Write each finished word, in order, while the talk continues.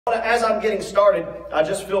As I'm getting started, I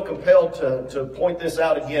just feel compelled to point this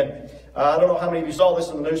out again. I don't know how many of you saw this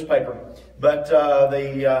in the newspaper, but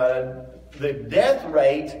the death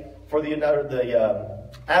rate for the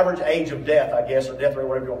average age of death, I guess, or death rate,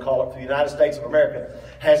 whatever you want to call it, for the United States of America,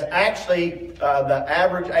 has actually, the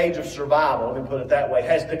average age of survival, let me put it that way,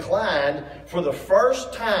 has declined for the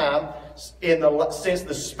first time since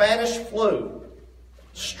the Spanish flu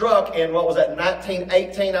struck in, what was that,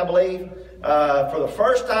 1918, I believe? For the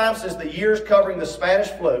first time since the years covering the Spanish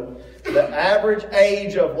flu, the average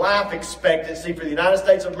age of life expectancy for the United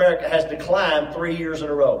States of America has declined 3 years in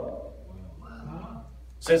a row.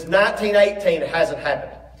 Since 1918, it hasn't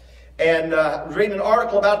happened. And I was reading an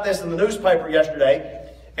article about this in the newspaper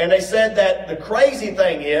yesterday, and they said that the crazy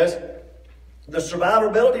thing is the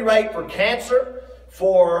survivability rate for cancer,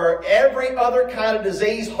 for every other kind of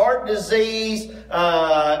disease, heart disease,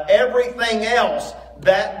 everything else,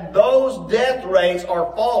 that those death rates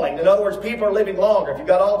are falling. In other words, people are living longer. If you've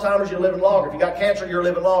got Alzheimer's, you're living longer. If you've got cancer, you're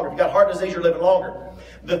living longer. If you've got heart disease, you're living longer.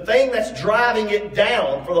 The thing that's driving it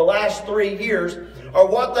down for the last 3 years are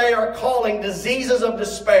what they are calling diseases of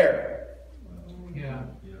despair.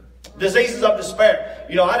 Diseases of despair.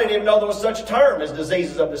 You know, I didn't even know there was such a term as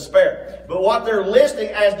diseases of despair. But what they're listing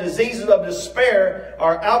as diseases of despair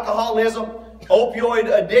are alcoholism,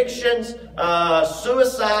 opioid addictions,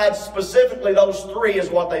 suicide, specifically those three is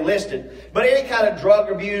what they listed. But any kind of drug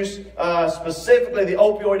abuse, specifically the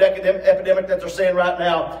opioid epidemic that they're seeing right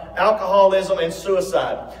now, alcoholism and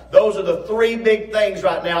suicide. Those are the three big things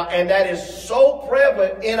right now, and that is so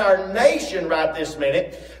prevalent in our nation right this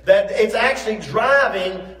minute that it's actually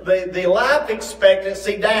driving the life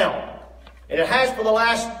expectancy down. And it has for the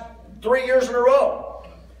last 3 years in a row.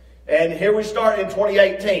 And here we start in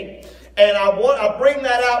 2018. And I bring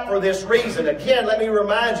that out for this reason. Again, let me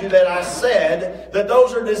remind you that I said that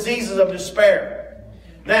those are diseases of despair.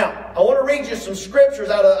 Now, I want to read you some scriptures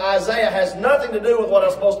out of Isaiah. It has nothing to do with what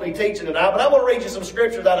I'm supposed to be teaching tonight, but I want to read you some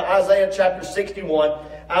scriptures out of Isaiah chapter 61.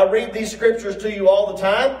 I read these scriptures to you all the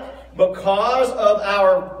time because of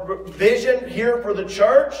our vision here for the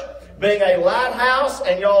church, being a lighthouse.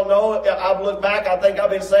 And y'all know, I've looked back, I think I've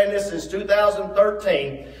been saying this since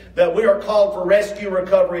 2013, that we are called for rescue,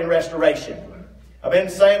 recovery, and restoration. I've been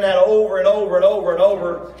saying that over and over and over and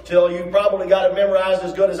over till you've probably got it memorized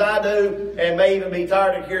as good as I do and may even be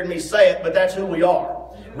tired of hearing me say it, but that's who we are.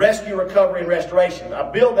 Rescue, recovery, and restoration. I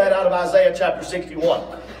build that out of Isaiah chapter 61.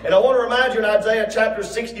 And I want to remind you in Isaiah chapter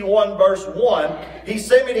 61 verse 1, He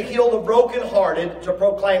sent me to heal the brokenhearted, to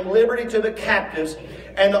proclaim liberty to the captives,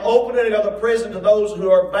 and the opening of the prison to those who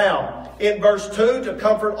are bound. In verse 2, to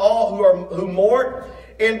comfort all who mourn.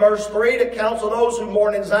 In verse 3, to counsel those who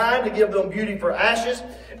mourn in Zion, to give them beauty for ashes,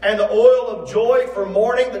 and the oil of joy for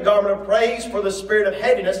mourning, the garment of praise for the spirit of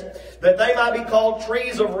heaviness, that they might be called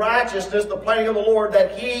trees of righteousness, the planting of the Lord,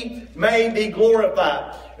 that He may be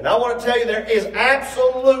glorified. And I want to tell you, there is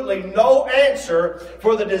absolutely no answer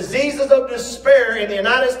for the diseases of despair in the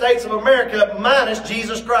United States of America minus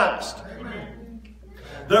Jesus Christ.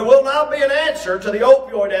 There will not be an answer to the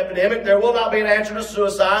opioid epidemic. There will not be an answer to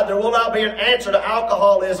suicide. There will not be an answer to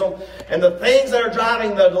alcoholism and the things that are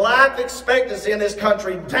driving the life expectancy in this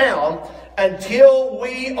country down until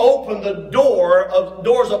we open the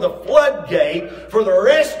doors of the floodgate for the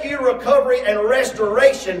rescue, recovery, and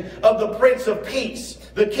restoration of the Prince of Peace,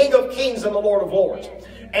 the King of Kings and the Lord of Lords.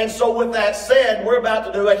 And so with that said, we're about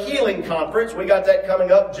to do a healing conference. We got that coming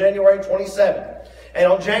up January 27th. And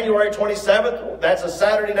on January 27th, that's a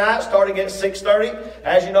Saturday night, starting at 6:30.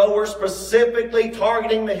 As you know, we're specifically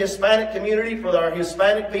targeting the Hispanic community for our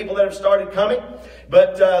Hispanic people that have started coming.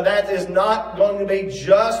 But that is not going to be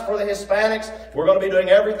just for the Hispanics. We're going to be doing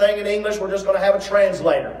everything in English. We're just going to have a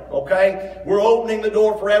translator, okay? We're opening the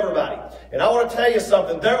door for everybody. And I want to tell you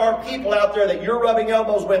something. There are people out there that you're rubbing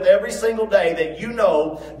elbows with every single day that you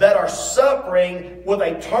know that are suffering with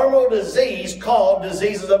a terminal disease called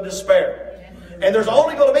diseases of despair. And there's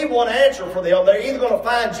only going to be one answer for them. They're either going to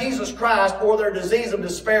find Jesus Christ or their disease of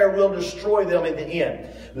despair will destroy them in the end.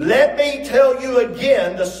 Let me tell you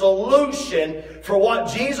again the solution for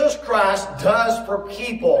what Jesus Christ does for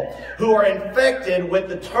people who are infected with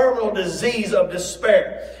the terminal disease of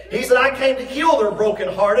despair. He said, I came to heal their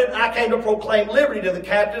brokenhearted. I came to proclaim liberty to the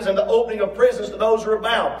captives and the opening of prisons to those who are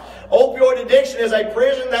bound. Opioid addiction is a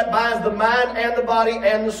prison that binds the mind and the body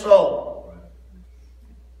and the soul.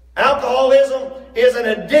 Alcoholism is an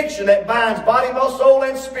addiction that binds body, soul,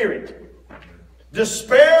 and spirit.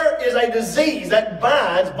 Despair is a disease that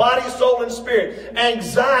binds body, soul, and spirit.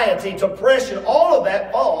 Anxiety, depression, all of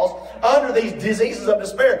that falls under these diseases of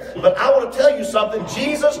despair. But I want to tell you something.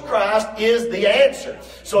 Jesus Christ is the answer.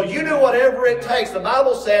 So you do whatever it takes. The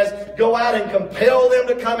Bible says, go out and compel them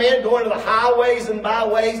to come in, go into the highways and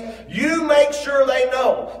byways. You make sure they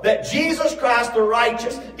know that Jesus Christ the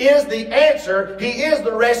righteous is the answer. He is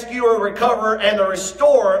the rescuer, recoverer, and the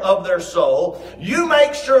restorer of their soul. You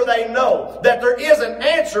make sure they know that there is an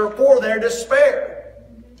answer for their despair.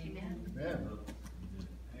 Amen.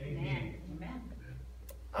 Amen. Amen.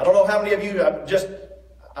 I don't know how many of you,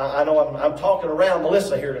 I know I'm talking around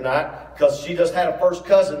Melissa here tonight because she just had a first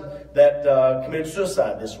cousin that committed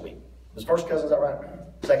suicide this week. His first cousin, is that right?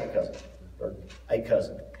 Second cousin. Or a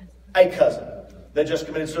cousin. A cousin that just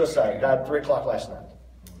committed suicide. Died at 3 o'clock last night.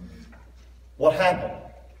 What happened?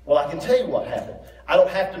 Well, I can tell you what happened. I don't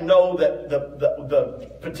have to know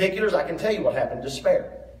the particulars. I can tell you what happened.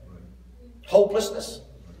 Despair. Hopelessness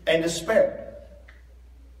and despair.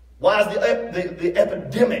 Why is the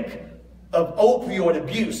epidemic of opioid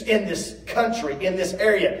abuse in this country, in this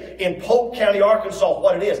area, in Polk County, Arkansas,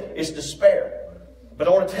 what it is? It's despair. But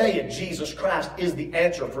I want to tell you, Jesus Christ is the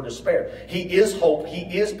answer for despair. He is hope.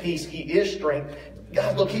 He is peace. He is strength.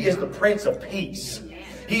 God, look, He is the Prince of Peace.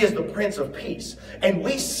 He is the Prince of Peace. And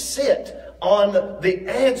we sit on the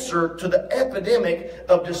answer to the epidemic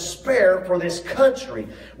of despair for this country.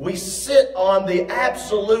 We sit on the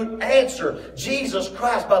absolute answer, Jesus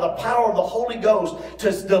Christ, by the power of the Holy Ghost,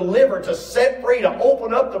 to deliver, to set free, to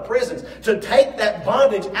open up the prisons, to take that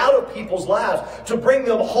bondage out of people's lives, to bring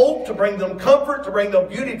them hope, to bring them comfort, to bring them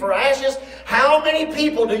beauty for ashes. How many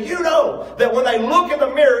people do you know that when they look in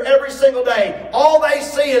the mirror every single day, all they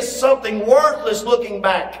see is something worthless looking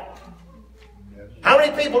back? How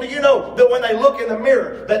many people do you know that when they look in the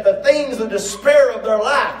mirror, that the things, the despair of their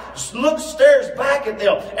life, stares back at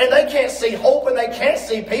them, and they can't see hope, and they can't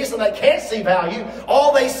see peace, and they can't see value.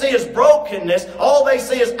 All they see is brokenness. All they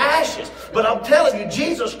see is ashes. But I'm telling you,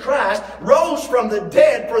 Jesus Christ rose from the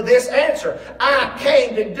dead for this answer. I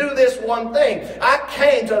came to do this one thing. I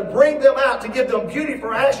came to bring them out, to give them beauty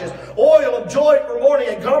for ashes, oil of joy for mourning,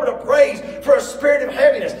 and garment of praise for a spirit of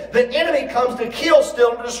heaviness. The enemy comes to kill,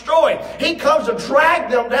 steal, and destroy. He comes to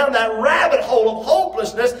drag them down that rabbit hole of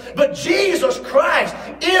hopelessness. But Jesus Christ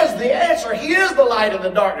is the answer. He is the light in the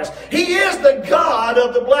darkness. He is the God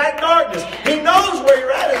of the black darkness. He knows where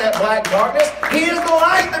you're at in that black darkness. He is the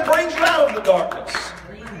light that brings you out of the darkness.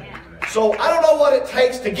 So I don't know what it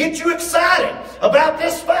takes to get you excited about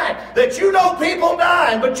this fact that you know people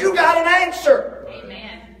dying, but you got an answer.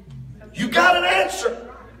 Amen. You got an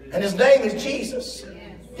answer. And His name is Jesus.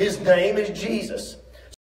 His name is Jesus.